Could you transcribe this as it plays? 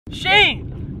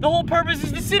Shane! The whole purpose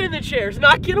is to sit in the chairs,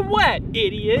 not get them wet,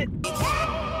 idiot! Happy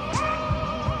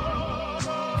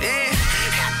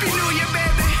New Year,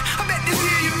 baby. I bet this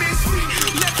year you miss me.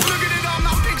 Let's look at it, all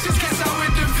my pictures. Guess I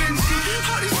went Da Vinci.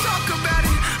 All this talk about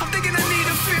it. I'm thinking I need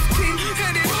a 15.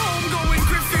 Headed home, going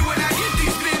Griffey when I get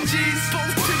these binges. Both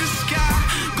to the sky.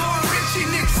 Going Richie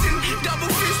Nixon.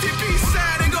 Double fisted, peace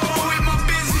side, and go on with my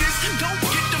business. Don't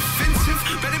get defensive.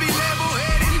 Better be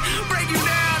level-headed. Break you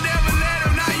down, never let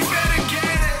them. Now you better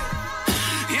get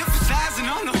it. Emphasizing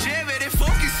on longevity.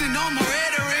 Focusing on my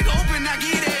rhetoric. Hoping I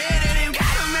get it.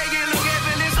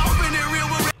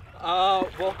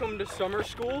 Welcome to summer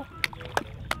school.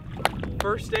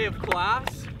 First day of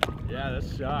class. Yeah,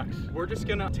 this sucks. We're just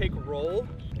gonna take roll,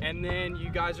 and then you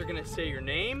guys are gonna say your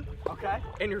name. Okay.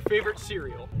 And your favorite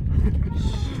cereal.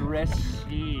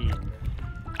 Stressy.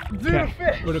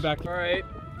 Okay. Put it back. All right.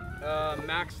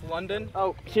 Max London.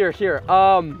 Oh, here.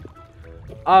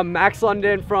 Max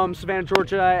London from Savannah,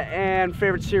 Georgia, and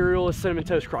favorite cereal is Cinnamon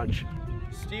Toast Crunch.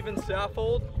 Steven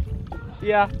Saffold.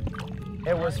 Yeah.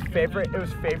 It was favorite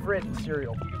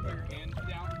cereal. You can put your hands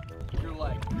down. Your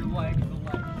leg, the leg.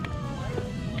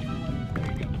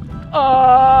 There you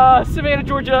go. Savannah,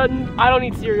 Georgia. I don't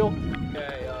eat cereal.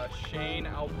 Okay, Shane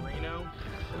Alberino.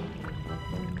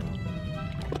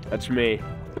 That's me.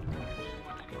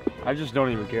 I just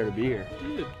don't even care to be here.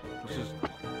 Dude. This is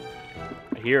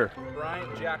here. Brian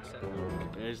Jackson.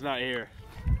 He's not here.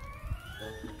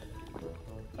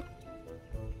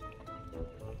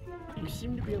 You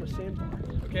seem to be on a sandbar.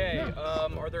 Okay,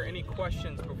 are there any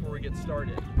questions before we get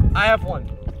started? I have one.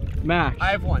 Max.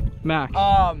 I have one. Max.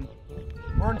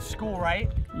 We're in school,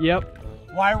 right? Yep.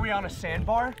 Why are we on a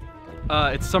sandbar?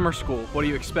 It's summer school. What do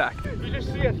you expect? You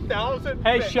just see 1,000.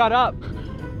 Hey, shut up.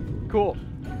 Cool.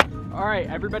 All right,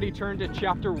 everybody turn to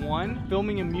chapter 1,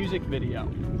 filming a music video.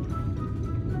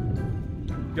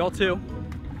 Y'all too.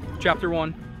 Chapter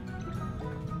 1.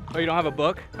 Oh, you don't have a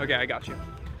book? Okay, I got you.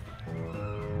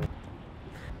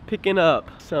 Picking up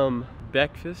some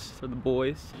breakfast for the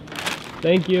boys.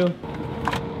 Thank you.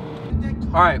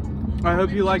 All right, I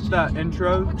hope you liked that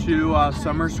intro to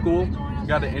summer school.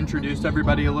 Got to introduce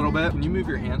everybody a little bit. Can you move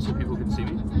your hands so people can see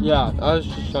me? Yeah, I was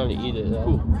just trying to eat it.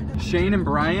 Cool. Shane and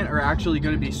Bryant are actually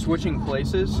going to be switching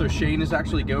places. So Shane is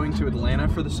actually going to Atlanta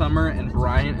for the summer, and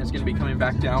Bryant is going to be coming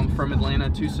back down from Atlanta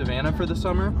to Savannah for the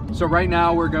summer. So right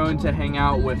now we're going to hang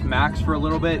out with Max for a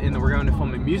little bit, and then we're going to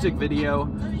film a music video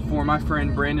for my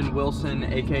friend Brandon Wilson,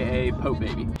 aka Pope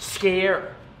Baby.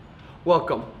 Scare.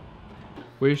 Welcome.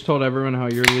 We just told everyone how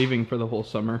you're leaving for the whole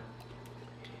summer.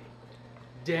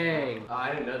 Dang.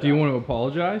 I didn't know that. Do you want to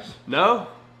apologize? No.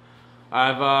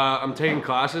 I'm taking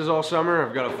classes all summer.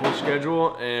 I've got a full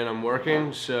schedule and I'm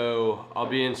working, so I'll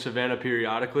be in Savannah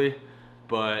periodically,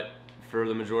 but for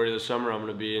the majority of the summer I'm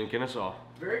gonna be in Kennesaw.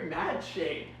 Very mad,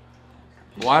 Shane.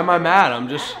 Why am I mad? I'm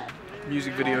just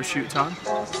Music video shoot time.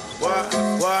 Why,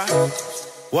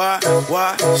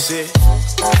 shit.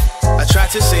 I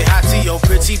tried to say hi to your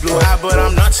pretty blue eye, but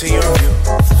I'm not to your view.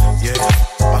 Yeah.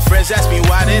 My friends ask me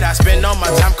why did I spend all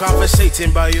my time conversating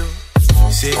about you.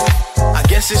 See, I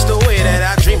guess it's the way that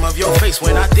I dream of your face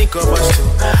when I think of us two.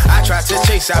 I tried to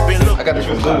chase, I've been looking. I got this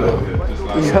from Goodwill.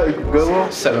 You got a good one?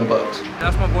 $7.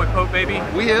 That's my boy Pope Baby.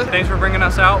 We here. Thanks for bringing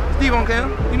us out. Steve on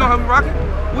cam. You know how we rockin'?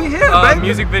 We here, baby.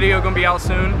 Music video gonna be out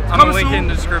soon. I'm gonna link it in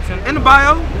the description. In the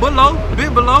bio, below,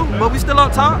 bit below, but we still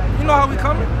up top. You know how we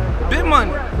coming? Big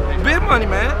money,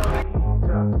 man.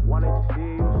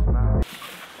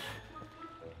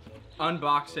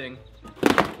 Unboxing.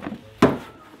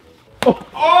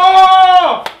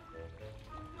 Oh!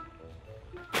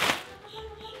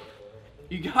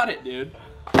 You got it, dude.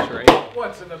 That's right.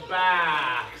 What's in the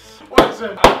bags? What's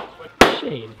in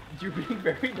Shane. You're being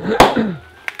very bad.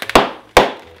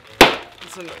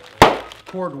 Listen.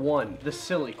 Chord 1, the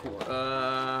silly chord.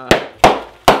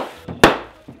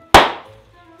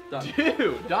 Done.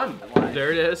 Dude, done.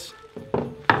 There it is.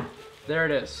 There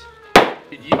it is.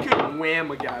 You could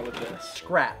wham a guy with this.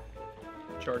 Scrap.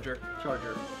 Charger. So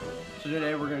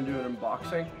today we're gonna do an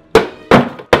unboxing.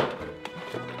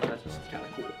 That's just kind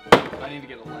of cool. I need to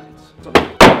get a lens.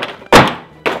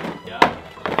 Yeah.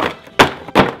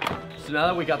 So now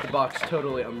that we got the box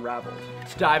totally unraveled,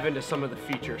 let's dive into some of the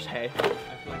features, hey? I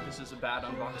feel like this is a bad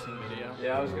unboxing video.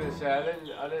 Yeah, I was gonna say I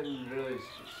didn't really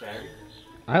say.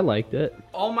 I liked it.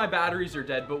 All my batteries are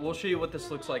dead, but we'll show you what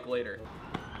this looks like later.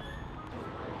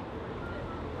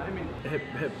 I mean,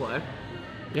 hit play.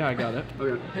 Yeah, I got it.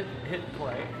 Okay. Hit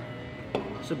play.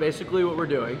 So basically what we're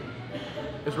doing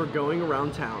is we're going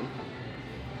around town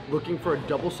looking for a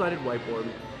double-sided whiteboard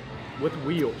with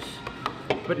wheels,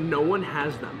 but no one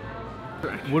has them.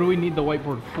 What do we need the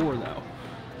whiteboard for, though?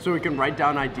 so we can write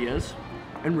down ideas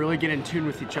and really get in tune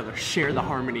with each other, share the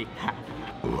harmony.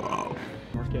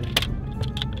 Okay.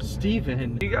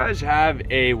 Steven. Do you guys have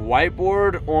a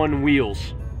whiteboard on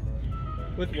wheels?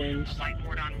 With wings.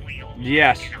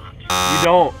 Yes. You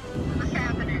don't.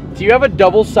 Do you have a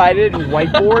double-sided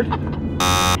whiteboard?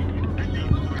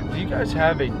 Do you guys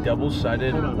have a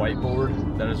double-sided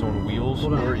whiteboard that is on wheels,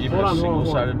 or even a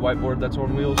single-sided whiteboard that's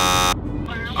on wheels?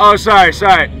 Oh, sorry.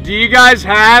 Do you guys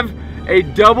have a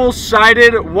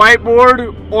double-sided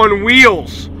whiteboard on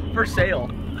wheels? For sale.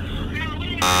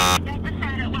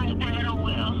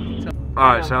 All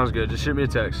right, sounds good. Just shoot me a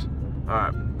text.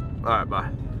 All right, bye.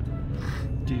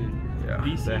 Dude. Yeah,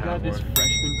 BC they got have this one.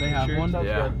 freshman They have shirt. one?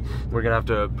 Yeah, we're gonna have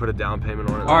to put a down payment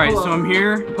on it. All right, so I'm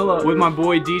here with my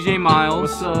boy DJ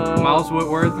Miles, Miles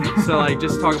Whitworth. So like,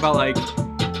 just talk about like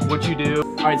what you do.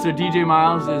 All right, so DJ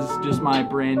Miles is just my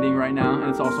branding right now, and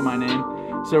it's also my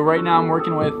name. So right now I'm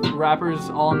working with rappers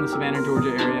all in the Savannah,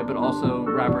 Georgia area, but also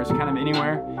rappers kind of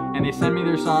anywhere. And they send me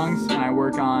their songs, and I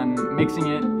work on mixing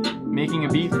it, making a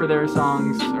beat for their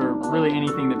songs, or really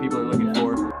anything that people are looking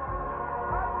for.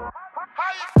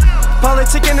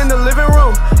 Politicking in the living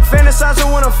room, fantasizing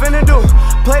what I'm finna do.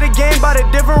 Play the game by the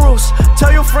different rules.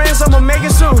 Tell your friends I'ma make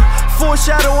it soon.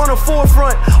 Foreshadow on the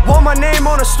forefront, want my name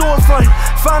on the storefront.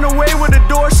 Found a way with the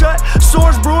door shut,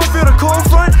 swords brewing, feel the cold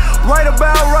front. Right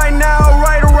about right now,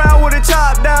 right around with the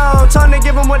top down. Time to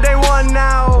give them what they want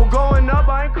now. Going up,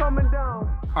 I ain't coming down.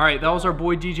 All right, that was our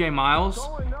boy DJ Miles.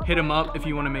 Hit him up if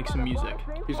you want to make some music.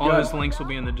 All his links will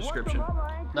be in the description.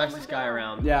 Nicest guy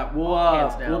around. Yeah,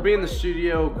 Hands down. we'll be in the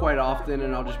studio quite often,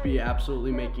 and I'll just be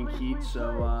absolutely making heat.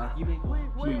 So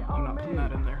I'm not putting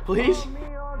that in there. please.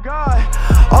 God,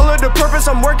 all of the purpose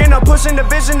I'm working, I'm pushing the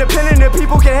vision, depending if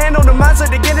people can handle the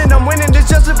mindset to get it, I'm winning. This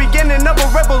just the beginning of a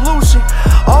revolution.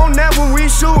 On that when we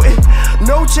shooting,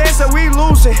 no chance that we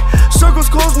losing. Circles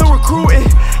close, no recruiting.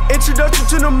 Introduction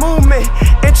to the movement,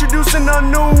 introducing a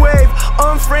new wave.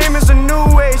 Unframed is a new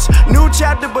age, new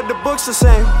chapter, but the book's the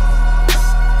same.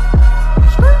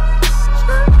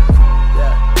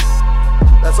 Yeah,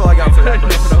 that's all I got for I that. didn't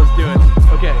know what I was doing.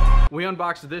 Okay, we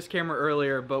unboxed this camera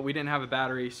earlier, but we didn't have a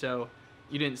battery, so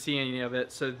you didn't see any of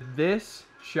it. So this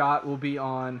shot will be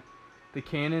on the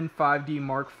Canon 5D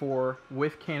Mark IV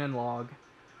with Canon log,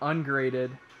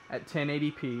 ungraded at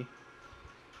 1080p,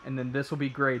 and then this will be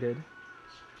graded.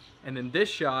 And then this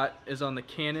shot is on the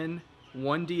Canon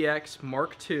 1DX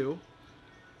Mark II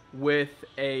with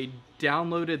a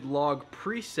downloaded log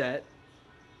preset,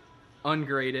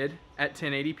 ungraded at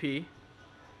 1080p,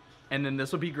 and then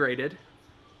this will be graded.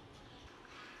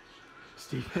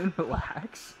 Steven,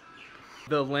 relax.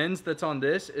 The lens that's on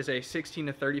this is a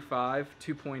 16-35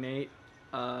 2.8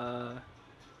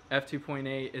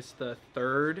 f2.8 is the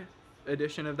third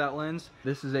edition of that lens.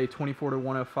 This is a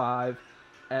 24-105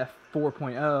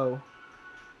 f4.0,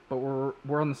 but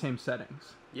we're on the same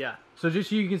settings. Yeah. So just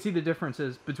so you can see the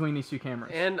differences between these two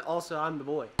cameras. And also, I'm the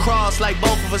boy. Cross like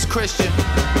both of us Christian.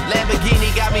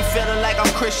 Lamborghini got me feeling like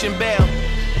I'm Christian Bale.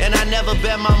 And I never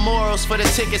bet my morals for the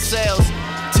ticket sales.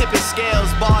 Tipping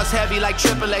scales, bars heavy like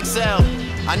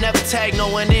XXL. I never tag no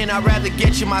one in, I'd rather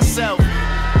get you myself.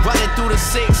 Running through the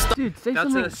six. Dude, say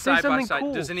That's something, a side by side.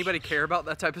 cool. Does anybody care about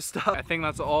that type of stuff? I think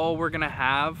that's all we're gonna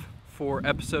have for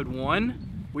episode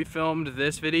 1. We filmed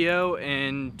this video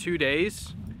in 2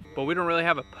 days, but we don't really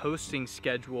have a posting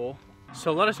schedule.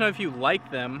 So let us know if you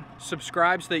like them.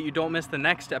 Subscribe so that you don't miss the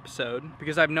next episode,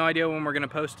 because I have no idea when we're gonna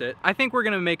post it. I think we're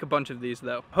gonna make a bunch of these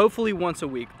though. Hopefully once a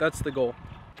week, that's the goal.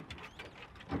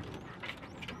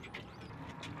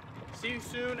 See you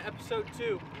soon, episode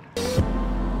 2.